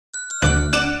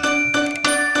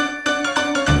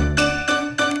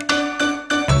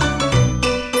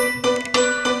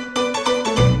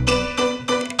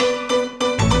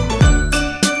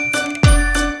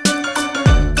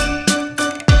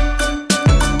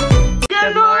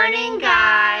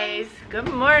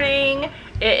Good morning.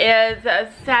 It is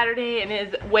Saturday and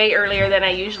it is way earlier than I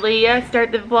usually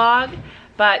start the vlog,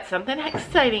 but something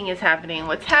exciting is happening.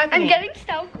 What's happening? I'm getting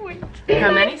Star Coins.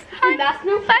 How many? That's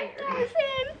no 5,000.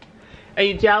 Are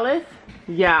you jealous?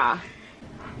 Yeah.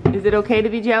 Is it okay to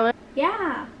be jealous?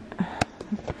 Yeah.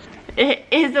 It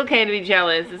is okay to be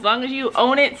jealous as long as you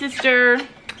own it, sister.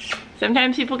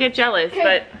 Sometimes people get jealous, Okay,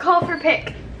 but call for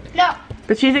pick. No.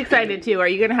 But she's excited too. Are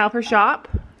you gonna help her shop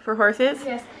for horses?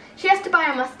 Yes. She has to buy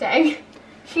a Mustang.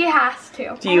 She has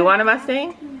to. Do you want a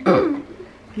Mustang?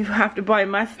 You have to buy a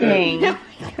Mustang.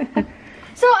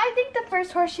 So I think the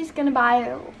first horse she's gonna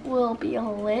buy will be a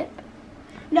Lip.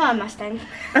 No, a Mustang.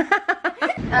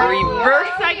 Reverse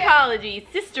psychology,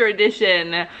 sister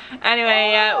edition.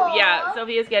 Anyway, yeah,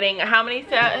 Sophia's getting how many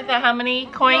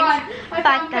coins?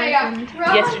 5,000.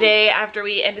 Yesterday, after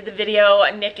we ended the video,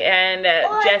 Nick and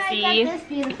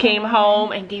Jesse came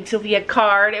home and gave Sophia a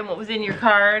card. And what was in your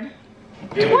card?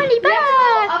 20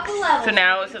 bucks. So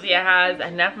now Sophia has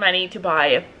enough money to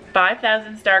buy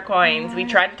 5,000 star coins. We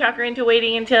tried to talk her into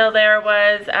waiting until there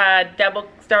was a double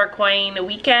star coin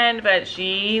weekend, but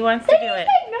she wants to do it.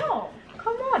 Say no.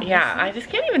 Come on. Yeah, I just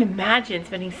can't even imagine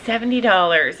spending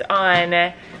 $70 on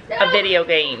a video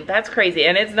game. That's crazy,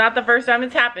 and it's not the first time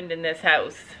it's happened in this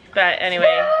house. But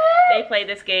anyway, they play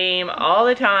this game all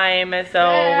the time, so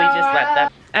we just let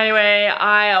them. Anyway,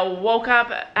 I woke up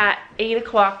at 8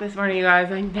 o'clock this morning, you guys.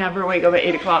 I never wake up at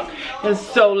 8 o'clock. It was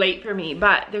so late for me,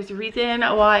 but there's a reason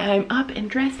why I'm up and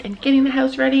dressed and getting the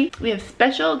house ready. We have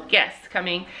special guests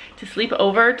coming to sleep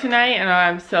over tonight, and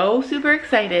I'm so super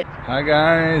excited. Hi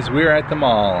guys, we're at the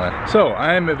mall. So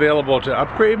I'm available to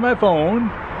upgrade my phone,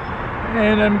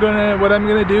 and what I'm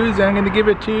gonna do is I'm gonna give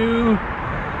it to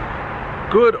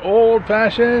good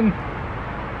old-fashioned,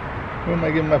 who am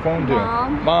I giving my phone to?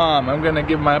 Mom. I'm gonna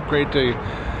give my upgrade to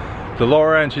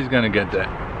Laura, and she's gonna get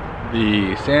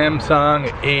the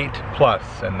Samsung 8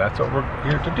 Plus, and that's what we're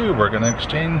here to do. We're gonna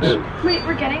exchange. Wait,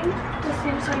 we're getting the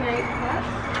Samsung 8 Plus?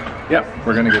 Yep,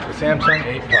 we're gonna get the Samsung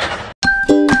 8 Plus.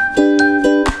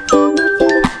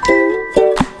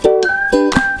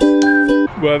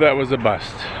 Well, that was a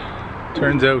bust.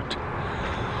 Turns out,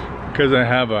 because I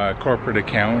have a corporate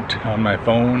account on my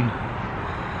phone,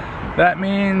 that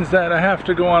means that I have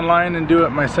to go online and do it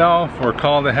myself, or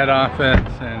call the head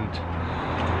office and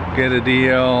get a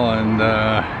deal, and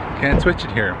can't switch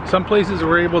it here. Some places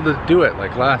were able to do it,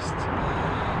 like last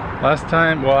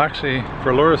time. Well, actually,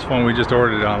 for Laura's phone, we just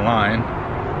ordered it online.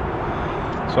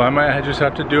 So I might just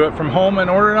have to do it from home and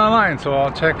order it online. So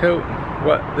I'll check out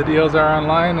what the deals are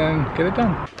online and get it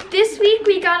done. This week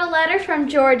we got a letter from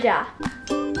Georgia.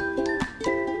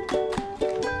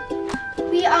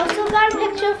 We also got a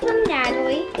picture from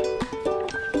Natalie.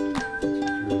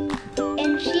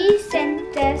 And she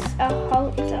sent us a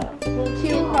halter.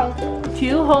 Two halters.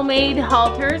 2 homemade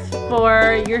halters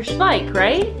for your SCHLEICH,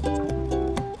 right?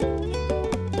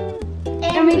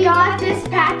 And we got this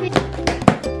package.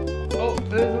 Oh,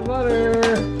 there's a letter.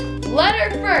 Letter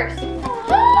first.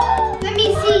 Let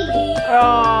me see.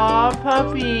 Aw,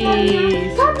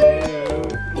 puppies.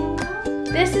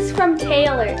 This is from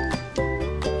Taylor.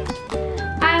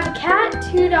 I have a cat,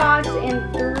 2 dogs,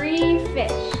 and 3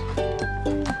 fish.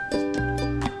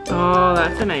 Oh,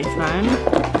 that's a nice one.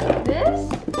 This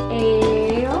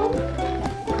ale.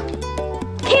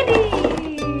 Kitty.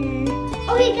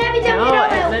 Okay, can we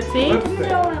Oh, let's see. And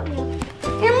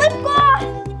lip gloss.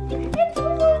 It's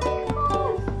lip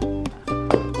gloss.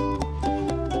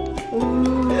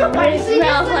 Ooh, it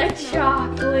smells like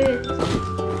chocolate.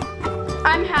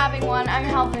 I'm having one. I'm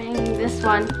helping this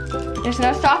one. There's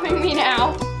no stopping me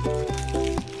now.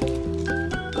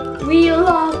 We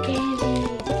love candy.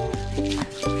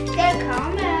 Good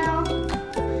caramel.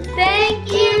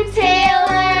 Thank you,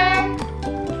 Taylor.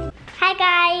 Hi,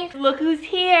 guys. Look who's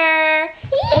here.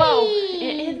 Whoa,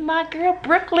 it is my girl,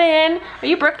 Brooklyn. Are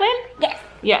you Brooklyn? Yes.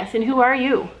 Yes, and who are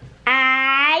you?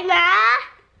 I'm a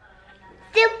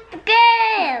super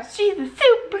girl. She's a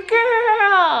super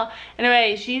girl.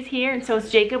 Anyway, she's here, and so is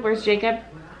Jacob. Where's Jacob?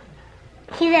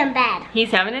 He's in bed.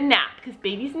 He's having a nap, because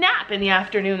babies nap in the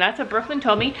afternoon. That's what Brooklyn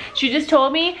told me. She just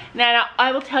told me, Nana,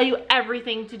 I will tell you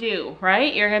everything to do,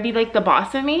 right? You're gonna be like the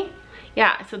boss of me?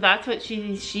 Yeah, so that's what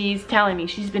she's telling me.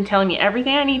 She's been telling me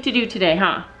everything I need to do today,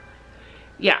 huh?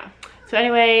 Yeah. So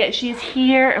anyway, she's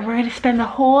here, and we're gonna spend the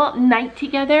whole night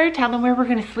together. Tell them where we're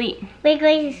gonna sleep. We're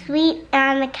going to sleep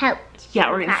on the couch. Yeah,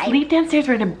 we're gonna sleep downstairs.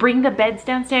 We're gonna bring the beds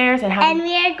downstairs and have. And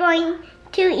we are going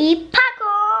to eat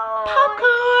popcorn.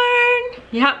 Popcorn!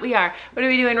 Yeah, we are. What are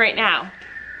we doing right now?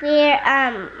 We're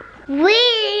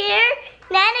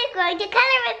Nana's going to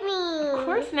color with me. Of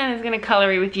course Nana's gonna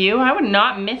color with you. I would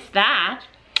not miss that.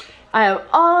 I have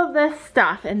all of this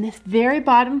stuff, and this very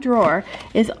bottom drawer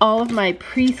is all of my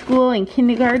preschool and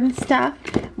kindergarten stuff.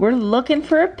 We're looking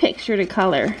for a picture to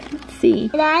color. Let's see.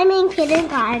 And I'm in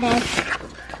kindergarten.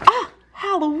 Oh,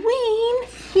 Halloween?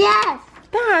 Yes.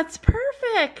 That's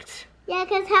perfect. Yeah,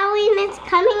 because Halloween is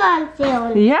coming on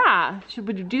soon. Yeah. Should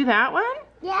we do that one?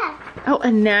 Yeah. Oh,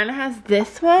 and Nana has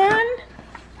this one.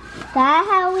 That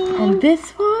Halloween. And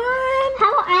this one.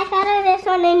 How about I thought of this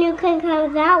one and you can come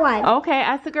with that one? Okay,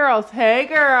 ask the girls. Hey,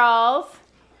 girls.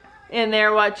 In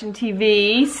there watching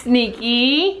TV.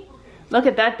 Sneaky. Look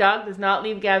at that dog does not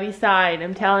leave Gabby's side.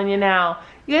 I'm telling you now.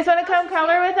 You guys want to come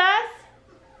color with us?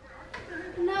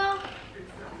 No.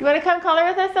 You want to come color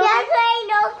with us, Sophie? Yes, I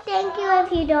know. Thank you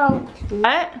if you don't.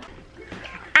 What?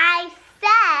 I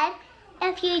said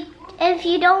if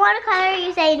you don't want to color,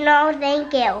 you say no,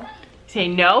 thank you. Say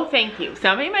no, thank you.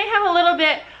 Somebody might have a little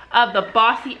bit of the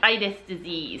bossy-itis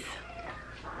disease.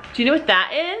 Do you know what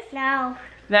that is? No.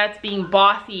 That's being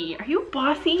bossy. Are you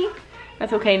bossy?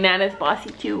 That's okay, Nana's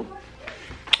bossy too.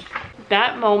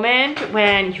 That moment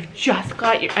when you just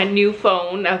got a new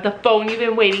phone, the phone you've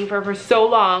been waiting for so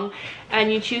long,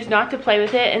 and you choose not to play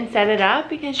with it and set it up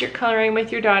because you're coloring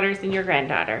with your daughters and your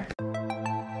granddaughter.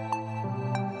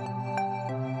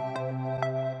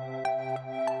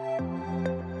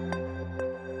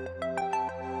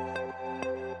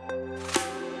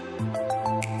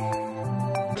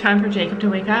 Time for Jacob to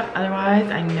wake up, otherwise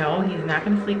I know he's not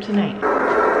going to sleep tonight.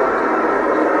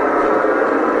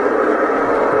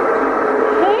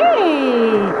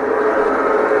 Hey!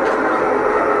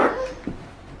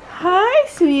 Hi,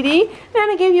 sweetie.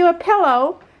 Nana gave you a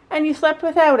pillow and you slept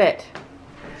without it.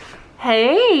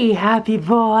 Hey, happy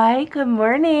boy. Good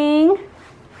morning.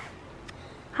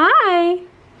 Hi.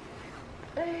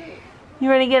 You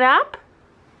ready to get up?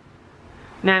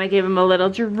 Nana gave him a little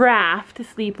giraffe to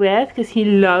sleep with because he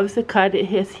loves a cut.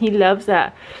 He loves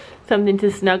something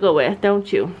to snuggle with,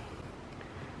 don't you?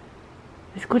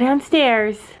 Let's go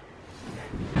downstairs.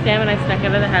 Sam and I snuck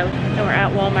out of the house and we're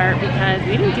at Walmart because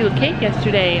we didn't do a cake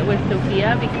yesterday with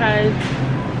Sophia because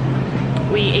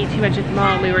we ate too much at the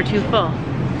mall and we were too full.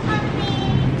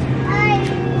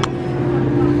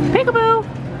 Peekaboo!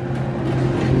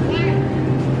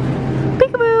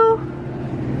 Peekaboo!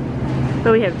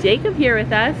 But we have Jacob here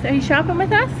with us. Are you shopping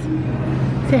with us?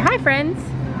 Say hi, friends.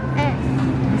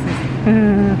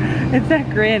 It's that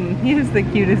grin. He has the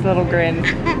cutest little grin.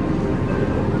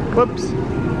 Whoops.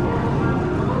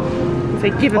 It's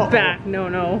like, give it back. No,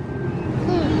 no.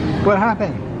 What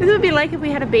happened? This would be like if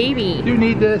we had a baby. You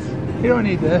need this. You don't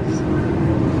need this.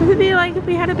 This would be like if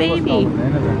we had a baby.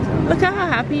 Look how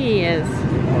happy he is.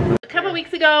 A couple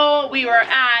weeks ago, we were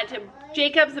at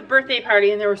Jacob's birthday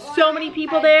party and there were so many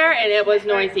people there and it was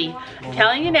noisy. I'm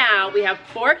telling you now, we have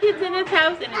 4 kids in this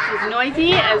house and it's as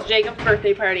noisy as Jacob's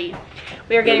birthday party.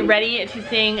 We are getting ready to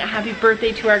sing happy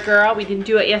birthday to our girl. We didn't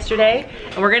do it yesterday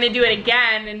and we're gonna do it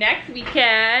again next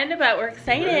weekend, but we're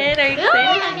excited. Are you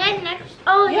excited?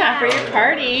 Oh yeah, for your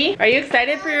party. Are you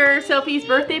excited for your Sophie's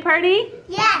birthday party?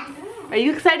 Yes. Are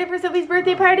you excited for Sophie's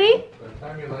birthday party?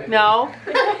 No.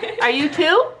 Are you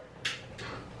too?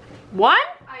 1?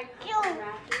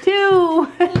 2.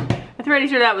 I'm pretty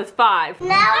sure that was 5.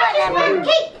 Now what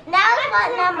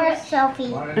number is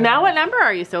Sophie? Now what number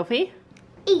are you, Sophie?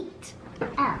 8.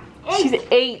 Oh. She's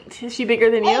 8. Is she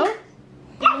bigger than you?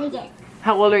 Yes.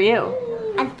 How old are you?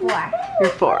 I'm 4.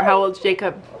 You're 4. How old's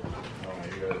Jacob?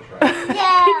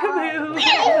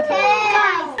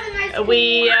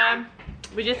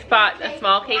 We just bought a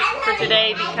small cake for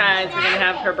today because we're gonna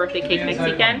have her birthday cake next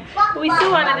weekend. But we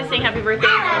still wanted to sing happy birthday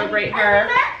and celebrate her.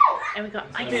 And we got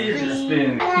ice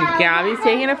cream. Gabby's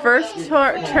taking a first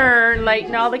turn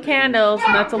lighting all the candles,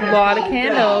 and that's a lot of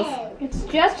candles. It's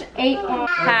just 8 more.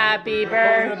 Happy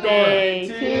birthday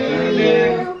to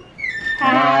you.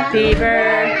 Happy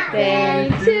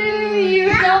birthday to you.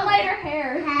 Don't light her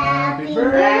hair. Happy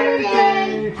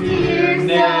birthday, dear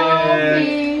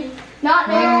Sophie. Not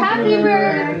there. Happy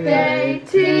birthday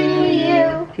to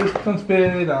you. Just don't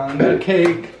spit on the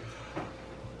cake.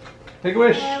 Take a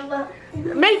wish.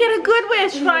 Make it a good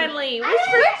wish, finally. Wish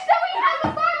for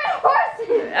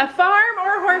a farm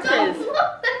or horses.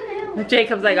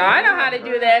 Jacob's like, I know how to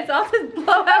do this. I'll just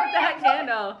blow out that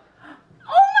candle.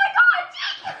 Oh my God,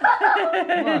 Jacob!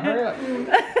 Come on, hurry up.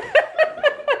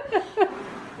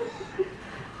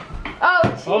 Oh,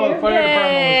 Oh, the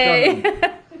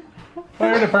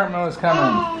fire department was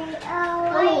coming. Fire department was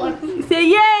coming. Say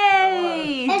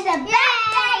yay! It's the best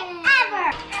day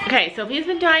ever. Okay, Sophia's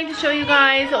been dying to show you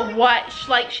guys what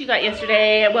SCHLEICH she got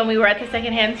yesterday when we were at the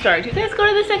secondhand store. Do you guys go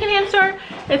to the secondhand store?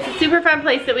 It's a super fun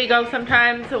place that we go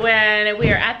sometimes when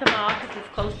we are at the mall because it's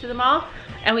close to the mall.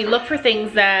 And we look for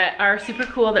things that are super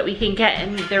cool that we can get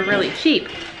and they're really cheap.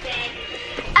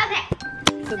 Okay.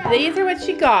 So these are what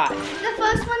she got. The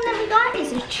first one that we got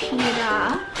is a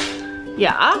cheetah.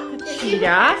 Yeah, a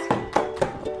cheetah.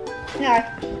 No.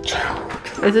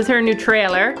 This is her new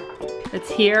trailer. It's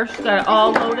here. She's got it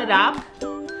all loaded up.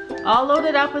 All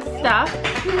loaded up with stuff.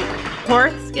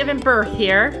 Horse giving birth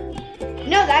here.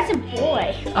 No, that's a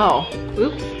boy. Oh,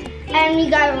 oops. And we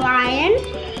got a lion.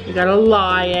 We got a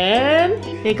lion.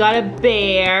 They got a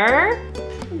bear.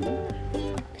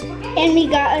 And we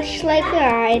got a SCHLEICH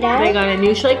rider. They got a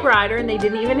new SCHLEICH rider and they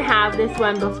didn't even have this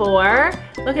one before.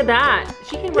 Look at that.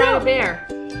 She can ride a bear.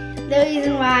 The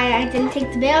reason why I didn't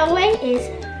take the bear away is...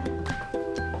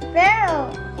 Bear.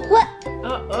 What?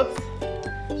 Oh, oops.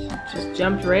 Just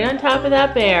jumped right on top of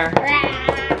that bear.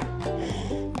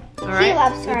 All right. She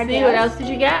loves Let's see, what else did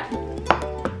you get?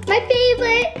 My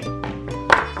favorite.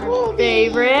 Her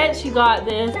favorite. She got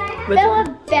this. Bella.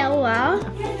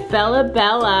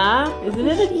 Bella. Isn't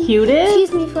it the cutest?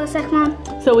 Excuse me for a sec, Mom.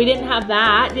 So we didn't have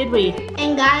that, did we?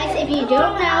 And guys, if you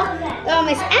don't know,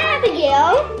 Miss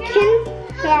Abigail can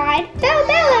ride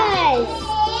Bellas.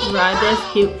 Ride this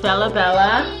cute Bella.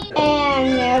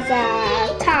 And there's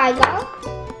a tiger.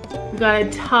 We got a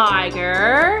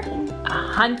tiger. A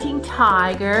hunting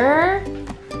tiger.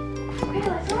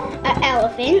 An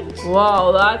elephant.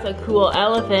 Whoa, that's a cool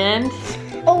elephant.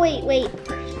 Oh, wait.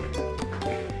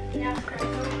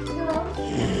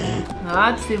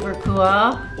 That's super cool.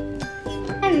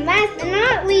 And last but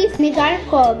not least, we got a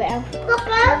polar bear.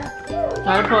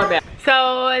 Got a polar bear. So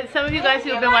some of you guys who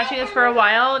have been watching us for a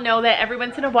while know that every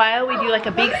once in a while we do like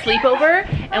a big sleepover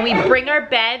and we bring our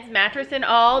beds, mattress and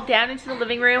all, down into the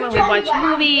living room and we watch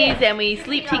movies and we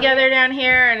sleep together down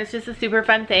here and it's just a super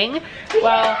fun thing.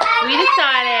 Well, we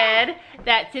decided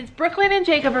that since Brooklyn and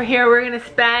Jacob are here, we're gonna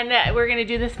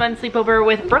do this fun sleepover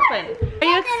with Brooklyn. Are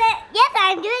you Yes,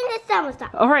 I'm doing the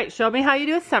somersault. all right, show me how you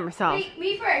do a somersault.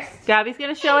 Me first. Gabby's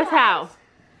gonna show us how.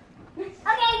 Okay,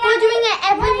 We're doing it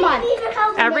every month.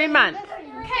 Every month.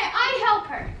 Okay, I help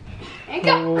her. And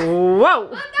go. Whoa.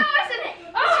 That wasn't it.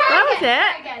 That was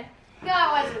it. Again. No,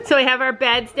 it wasn't. So we have our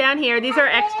beds down here. These are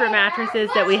extra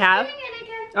mattresses that we have.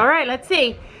 All right, let's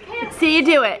see. Let's see you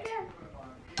do it.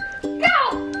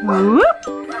 Go. Whoop. I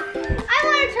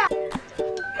want to try.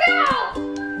 Go.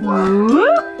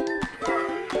 Whoop.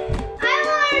 I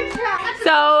want to try.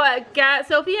 So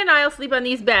Sophie and I will sleep on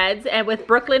these beds and with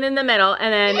Brooklyn in the middle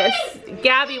and then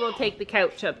Gabby will take the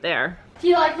couch up there. Do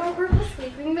you like my purple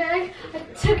sleeping bag? I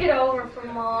took it over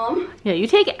from Mom. Yeah, you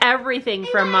take everything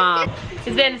from Mom.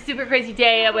 It's been a super crazy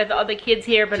day with all the kids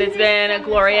here, but it's been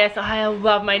glorious. I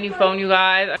love my new phone, you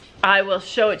guys. I will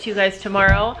show it to you guys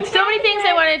tomorrow. So many things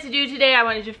I wanted to do today. I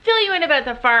wanted to fill you in about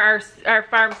our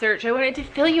farm search. I wanted to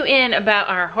fill you in about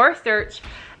our horse search.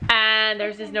 And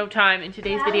there's just no time in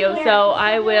today's video, so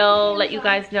I will let you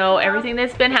guys know everything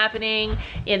that's been happening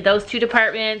in those two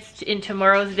departments in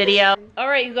tomorrow's video.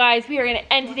 Alright you guys, we are going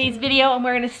to end today's video and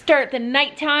we're going to start the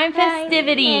nighttime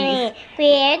festivities.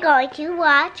 We're going to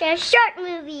watch a short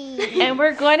movie. And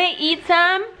we're going to eat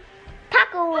some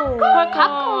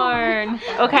popcorn.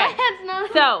 Okay,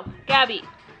 so Gabby,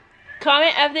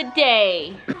 comment of the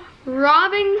day.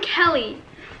 Robin Kelly.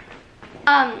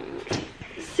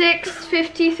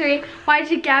 6:53. Why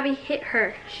did Gabby hit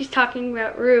her? She's talking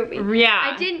about Ruby.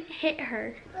 Yeah. I didn't hit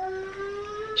her.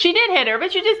 She did hit her,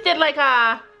 but you just did like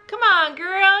a, come on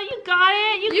girl, you got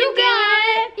it. You can do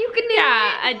it. You can do it.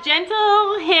 Yeah, a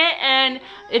gentle hit. And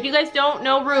if you guys don't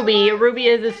know Ruby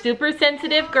is a super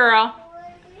sensitive girl.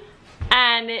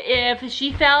 And if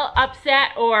she felt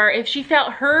upset or if she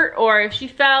felt hurt or if she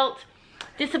felt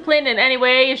disciplined in any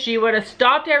way, she would have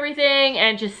stopped everything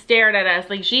and just stared at us.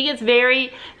 Like, she gets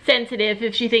very sensitive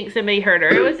if she thinks somebody hurt her.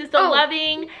 It was just a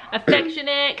loving,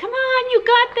 affectionate, come on, you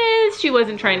got this. She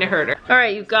wasn't trying to hurt her. All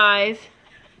right, you guys.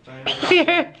 We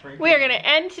are gonna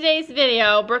end today's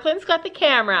video. Brooklyn's got the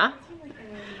camera.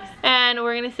 And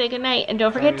we're gonna say goodnight. And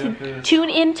don't forget to tune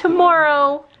in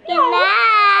tomorrow. Good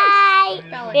night.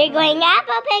 We're going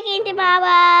apple picking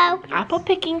tomorrow. Apple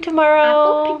picking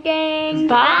tomorrow. Apple picking.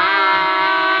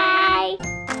 Bye.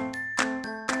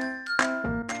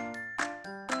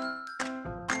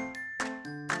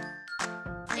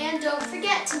 And don't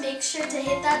forget to make sure to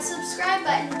hit that subscribe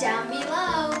button down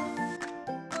below.